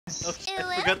Okay,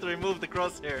 I forgot to remove the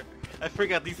crosshair. I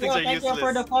forgot these things are thank useless. you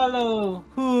for the follow.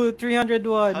 Who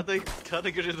 301? How do I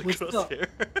get rid of the crosshair?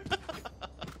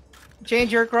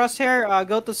 Change your crosshair.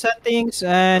 Go to settings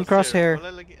and crosshair.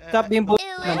 Stop being bull.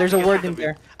 No, there's a word in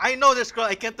there. I know there's cross.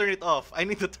 I can't turn it off. I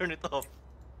need to turn it off.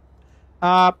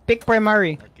 Pick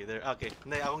primary. Okay, there. Okay.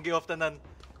 Nay, akong gi-off tanan.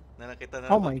 Nakita na.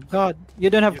 Oh my god.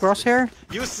 You don't have crosshair?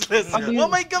 Useless. You, oh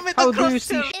my god, may how do you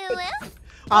see?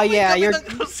 Oh yeah, you're.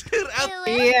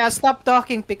 Yeah, stop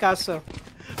talking, Picasso.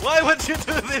 Why would you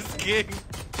do this, King?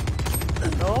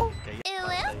 No?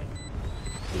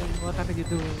 What are you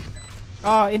doing?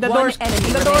 Oh, in the doors!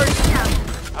 In the doors!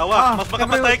 Awa, mas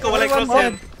makamatay ko, wala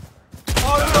crosshair.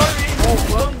 Oh, sorry! Oh,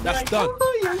 well, that's done.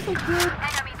 Oh, you're so good.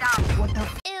 What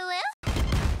the?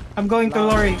 I'm going to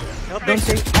Lori. Don't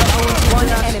say. One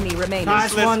enemy remaining.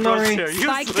 Nice one, Lori.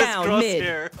 Spike down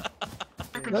mid.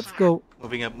 Let's go.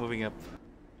 Moving up, moving up.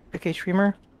 Okay,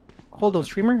 streamer. Hold on,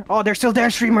 streamer. Oh, they're still there,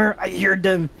 streamer. I hear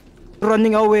them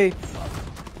running away.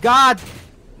 God.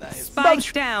 Nice.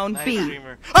 Spike down Nice, B.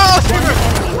 streamer. Oh, streamer!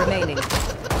 One enemy remaining.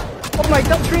 Oh my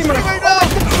god, streamer! Streamer, no!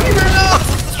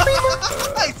 Streamer,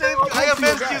 no! I said, I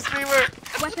avenged you, streamer!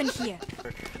 Weapon here.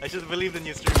 I should have believed in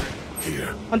you, streamer.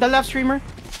 Here. On the left, streamer.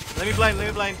 Let me blind, let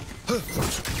me blind.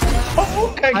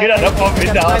 Get up on me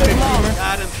now.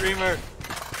 God, and streamer.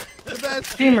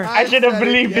 Streamer. I should have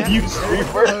believed in you,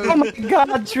 streamer. Oh my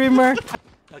god, streamer.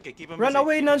 Okay, keep him Run busy.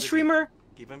 away, non-streamer.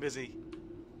 Keep him busy.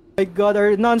 My god,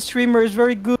 our non-streamer is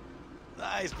very good.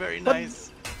 Nice, very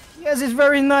nice. Yes, it's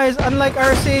very nice, unlike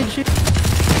our sage.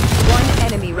 One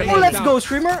enemy Oh, remaining. let's go,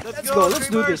 streamer. Let's go. Let's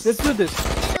do this. Let's do this.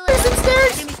 He's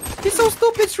upstairs. He's so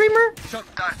stupid, streamer.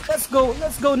 Let's go,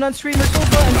 non-streamer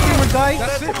Soba and streamer guy.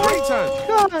 That's it, return.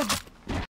 God.